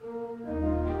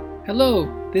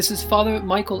Hello, this is Father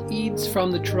Michael Eads from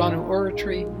the Toronto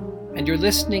Oratory, and you're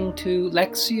listening to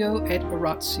Lectio et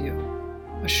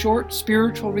Oratio, a short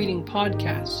spiritual reading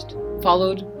podcast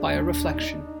followed by a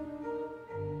reflection.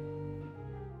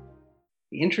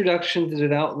 The Introduction to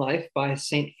Devout Life by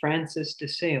St. Francis de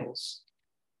Sales,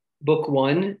 Book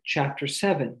 1, Chapter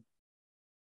 7,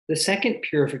 The Second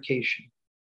Purification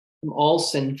from All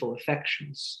Sinful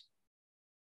Affections.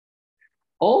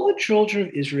 All the children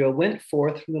of Israel went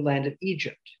forth from the land of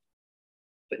Egypt,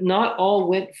 but not all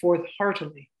went forth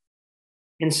heartily.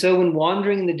 And so when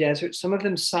wandering in the desert, some of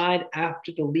them sighed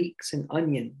after the leeks and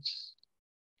onions,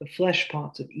 the flesh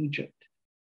pots of Egypt.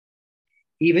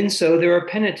 Even so, there are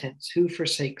penitents who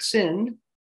forsake sin,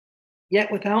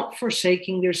 yet without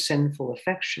forsaking their sinful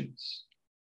affections.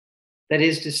 That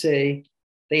is to say,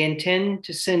 they intend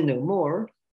to sin no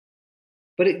more,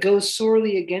 but it goes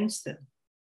sorely against them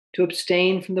to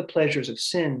abstain from the pleasures of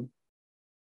sin.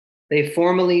 They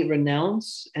formally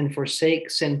renounce and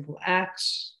forsake sinful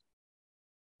acts,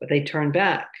 but they turn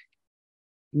back,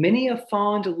 many a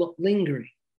fond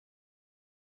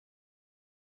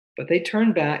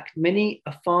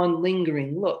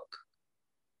lingering look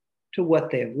to what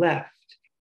they have left,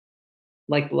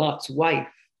 like Lot's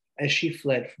wife as she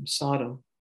fled from Sodom.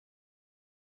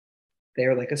 They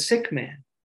are like a sick man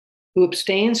who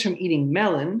abstains from eating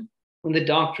melon when the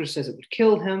doctor says it would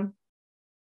kill him,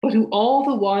 but who all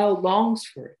the while longs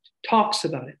for it, talks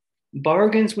about it,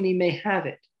 bargains when he may have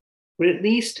it, would at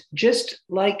least just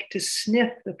like to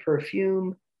sniff the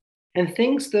perfume, and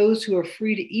thinks those who are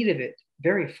free to eat of it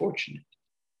very fortunate.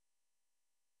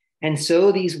 And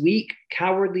so these weak,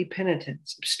 cowardly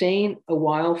penitents abstain a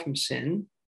while from sin,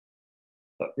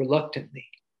 but reluctantly.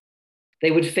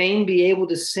 They would fain be able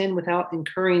to sin without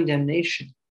incurring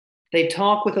damnation. They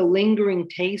talk with a lingering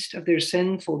taste of their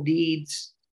sinful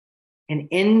deeds and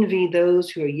envy those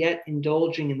who are yet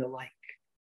indulging in the like.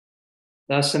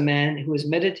 Thus, a man who has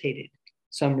meditated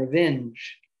some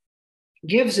revenge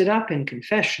gives it up in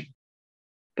confession,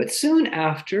 but soon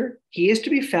after he is to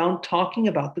be found talking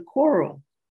about the quarrel,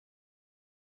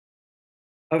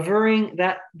 averring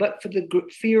that but for the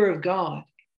fear of God,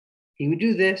 he would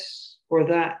do this or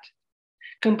that,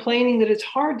 complaining that it's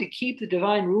hard to keep the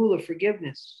divine rule of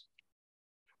forgiveness.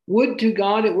 Would to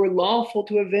God it were lawful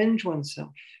to avenge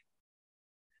oneself.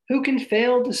 Who can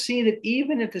fail to see that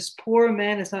even if this poor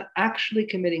man is not actually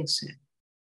committing sin,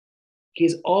 he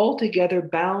is altogether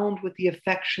bound with the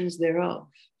affections thereof?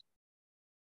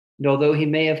 And although he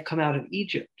may have come out of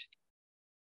Egypt,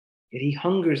 yet he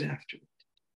hungers after it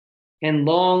and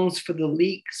longs for the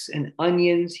leeks and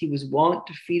onions he was wont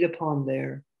to feed upon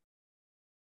there.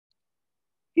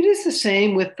 It is the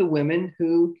same with the woman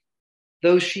who,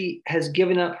 though she has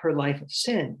given up her life of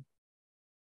sin,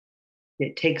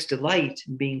 yet takes delight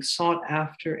in being sought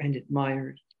after and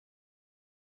admired.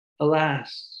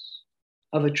 Alas,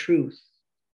 of a truth,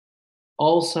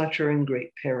 all such are in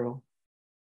great peril.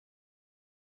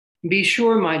 Be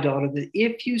sure, my daughter, that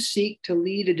if you seek to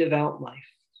lead a devout life,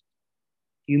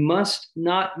 you must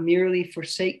not merely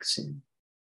forsake sin,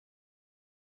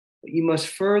 but you must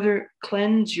further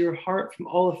cleanse your heart from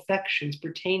all affections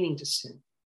pertaining to sin.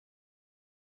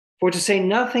 For to say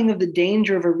nothing of the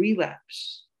danger of a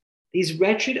relapse, these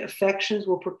wretched affections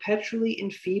will perpetually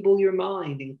enfeeble your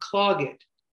mind and clog it,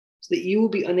 so that you will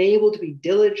be unable to be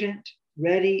diligent,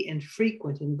 ready, and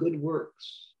frequent in good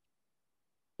works,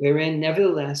 wherein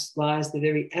nevertheless lies the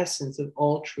very essence of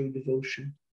all true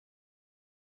devotion.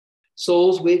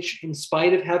 Souls which, in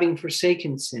spite of having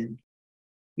forsaken sin,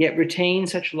 yet retain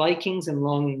such likings and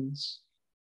longings,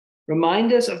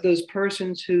 remind us of those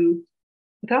persons who,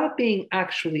 without being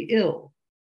actually ill,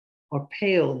 are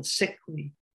pale and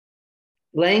sickly,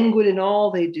 languid in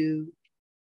all they do,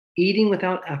 eating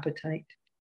without appetite,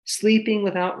 sleeping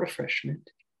without refreshment,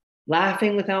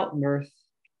 laughing without mirth,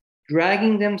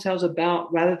 dragging themselves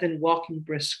about rather than walking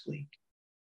briskly.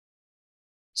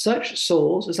 Such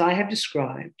souls, as I have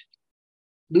described,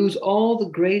 lose all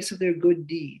the grace of their good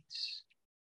deeds,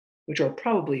 which are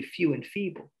probably few and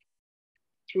feeble,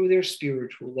 through their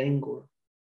spiritual languor.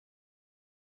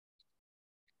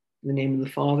 In the name of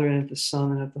the Father, and of the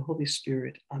Son, and of the Holy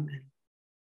Spirit. Amen.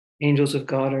 Angels of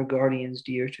God, our guardians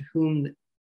dear, to whom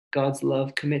God's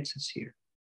love commits us here,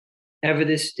 ever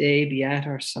this day be at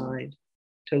our side,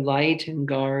 to light and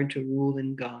guard, to rule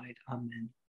and guide. Amen.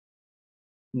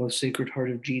 Most Sacred Heart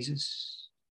of Jesus,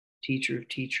 Teacher of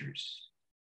teachers,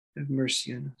 have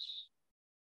mercy on us.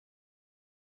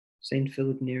 Saint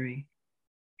Philip Neri,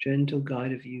 gentle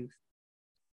guide of youth,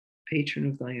 patron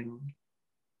of thy own,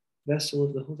 vessel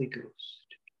of the Holy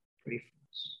Ghost, pray for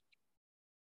us.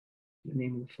 In the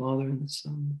name of the Father, and the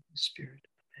Son, and the Spirit.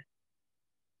 Amen.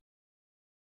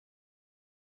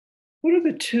 What are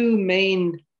the two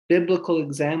main biblical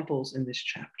examples in this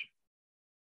chapter?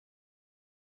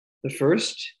 The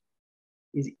first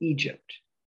is Egypt.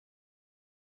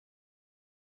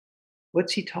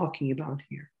 What's he talking about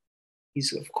here?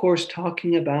 He's, of course,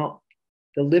 talking about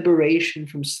the liberation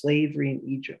from slavery in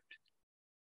Egypt.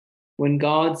 When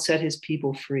God set his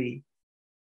people free,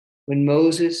 when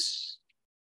Moses,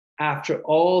 after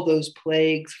all those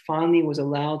plagues, finally was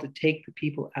allowed to take the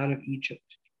people out of Egypt.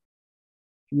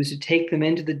 He was to take them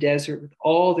into the desert with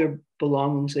all their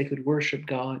belongings so they could worship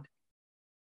God.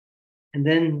 And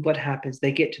then what happens?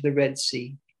 They get to the Red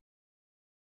Sea.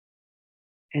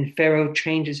 And Pharaoh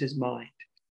changes his mind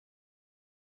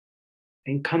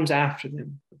and comes after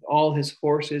them with all his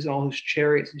horses, all his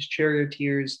chariots, his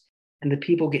charioteers, and the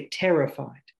people get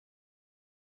terrified.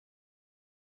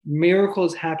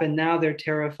 Miracles happen, now they're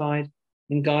terrified,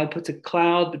 and God puts a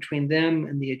cloud between them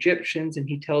and the Egyptians, and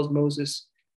he tells Moses,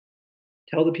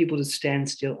 tell the people to stand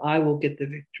still, I will get the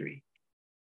victory.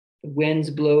 The winds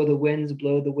blow, the winds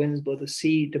blow, the winds blow, the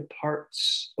sea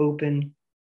departs open,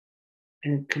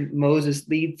 and Moses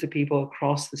leads the people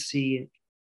across the sea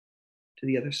to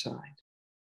the other side.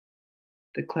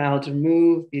 The clouds are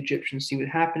moved, the Egyptians see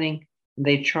what's happening, and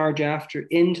they charge after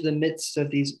into the midst of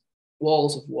these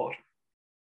walls of water.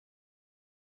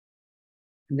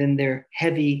 And then their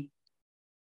heavy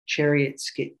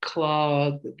chariots get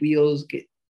clogged, the wheels get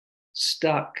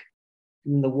stuck,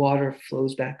 and the water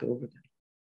flows back over them.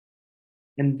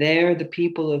 And there the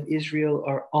people of Israel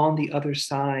are on the other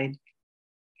side,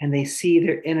 and they see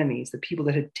their enemies, the people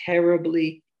that had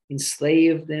terribly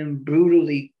enslaved them,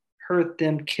 brutally hurt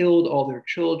them, killed all their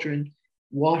children,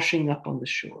 washing up on the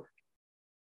shore.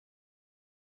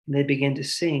 And they begin to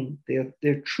sing.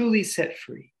 They're truly set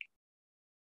free.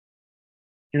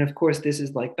 And of course, this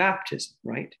is like baptism,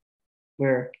 right?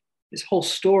 Where this whole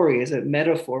story is a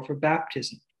metaphor for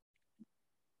baptism,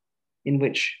 in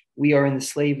which we are in the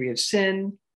slavery of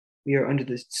sin. We are under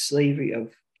the slavery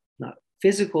of not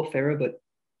physical Pharaoh, but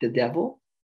the devil.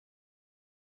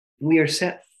 We are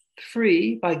set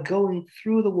free by going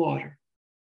through the water.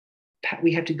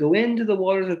 We have to go into the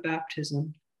waters of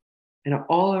baptism, and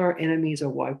all our enemies are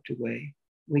wiped away.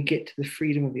 We get to the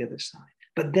freedom of the other side.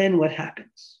 But then what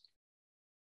happens?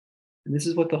 And this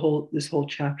is what this whole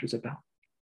chapter is about.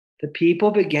 The people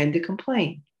began to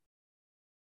complain.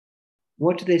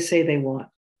 What do they say they want?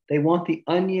 They want the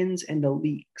onions and the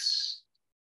leeks.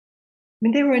 I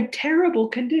mean, they were in terrible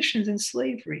conditions in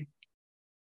slavery.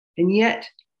 And yet,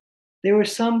 there were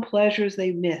some pleasures they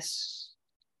missed,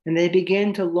 and they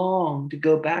began to long to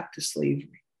go back to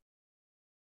slavery.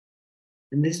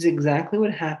 And this is exactly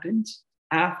what happens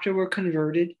after we're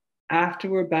converted, after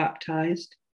we're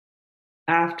baptized,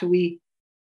 after we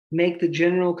make the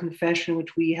general confession,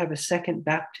 which we have a second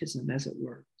baptism, as it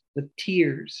were, with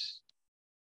tears.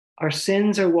 Our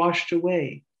sins are washed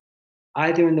away,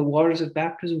 either in the waters of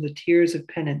baptism or the tears of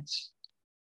penance.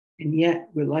 And yet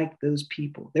we're like those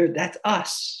people. That's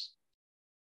us,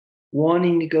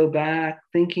 wanting to go back,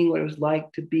 thinking what it was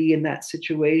like to be in that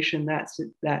situation,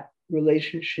 that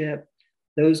relationship,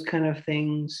 those kind of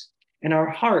things. And our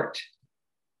heart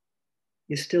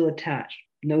is still attached.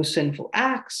 No sinful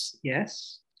acts,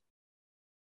 yes,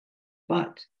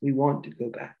 but we want to go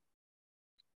back.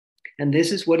 And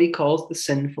this is what he calls the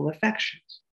sinful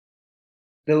affections.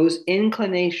 Those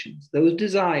inclinations, those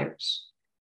desires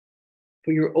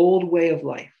for your old way of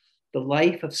life, the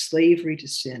life of slavery to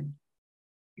sin,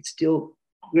 it still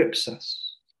grips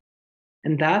us.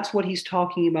 And that's what he's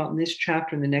talking about in this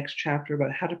chapter and the next chapter,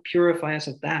 about how to purify us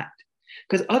of that.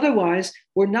 Because otherwise,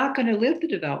 we're not going to live the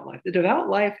devout life. The devout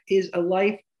life is a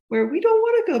life where we don't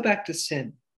want to go back to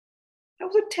sin. That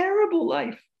was a terrible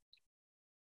life.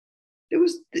 There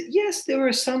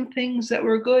were some things that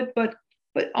were good, but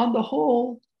on the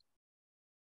whole,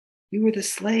 we were the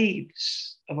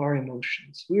slaves of our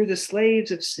emotions. We were the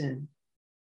slaves of sin.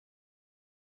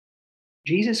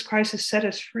 Jesus Christ has set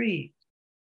us free.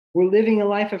 We're living a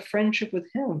life of friendship with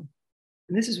him.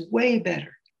 And this is way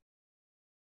better.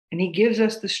 And he gives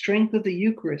us the strength of the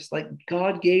Eucharist, like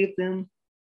God gave them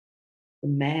the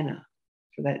manna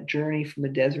for that journey from the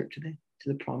desert to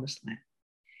the promised land.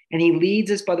 And he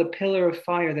leads us by the pillar of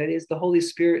fire, that is the Holy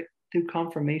Spirit, through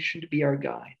confirmation, to be our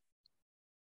guide.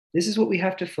 This is what we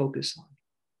have to focus on.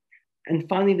 And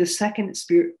finally, the second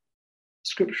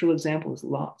scriptural example is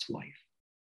Lot's wife.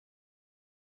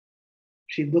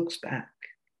 She looks back.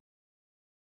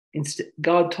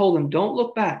 God told him, don't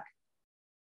look back.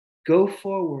 Go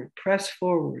forward, press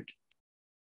forward.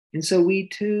 And so we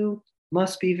too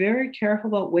must be very careful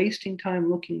about wasting time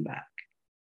looking back.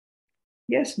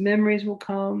 Yes, memories will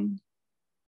come.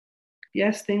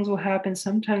 Yes, things will happen.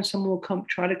 Sometimes someone will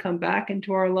try to come back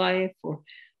into our life, or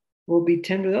we'll be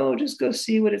tempted, oh, just go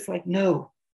see what it's like.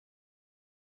 No,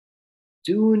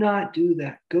 do not do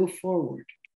that. Go forward.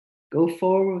 Go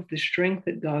forward with the strength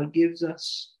that God gives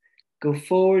us. Go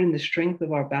forward in the strength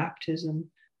of our baptism.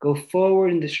 Go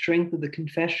forward in the strength of the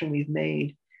confession we've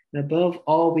made. And above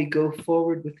all, we go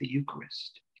forward with the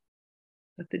Eucharist.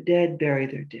 Let the dead bury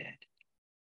their dead.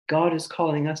 God is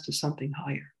calling us to something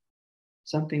higher,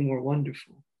 something more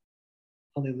wonderful.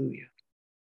 Hallelujah.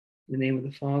 In the name of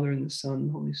the Father, and the Son, and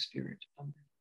the Holy Spirit. Amen.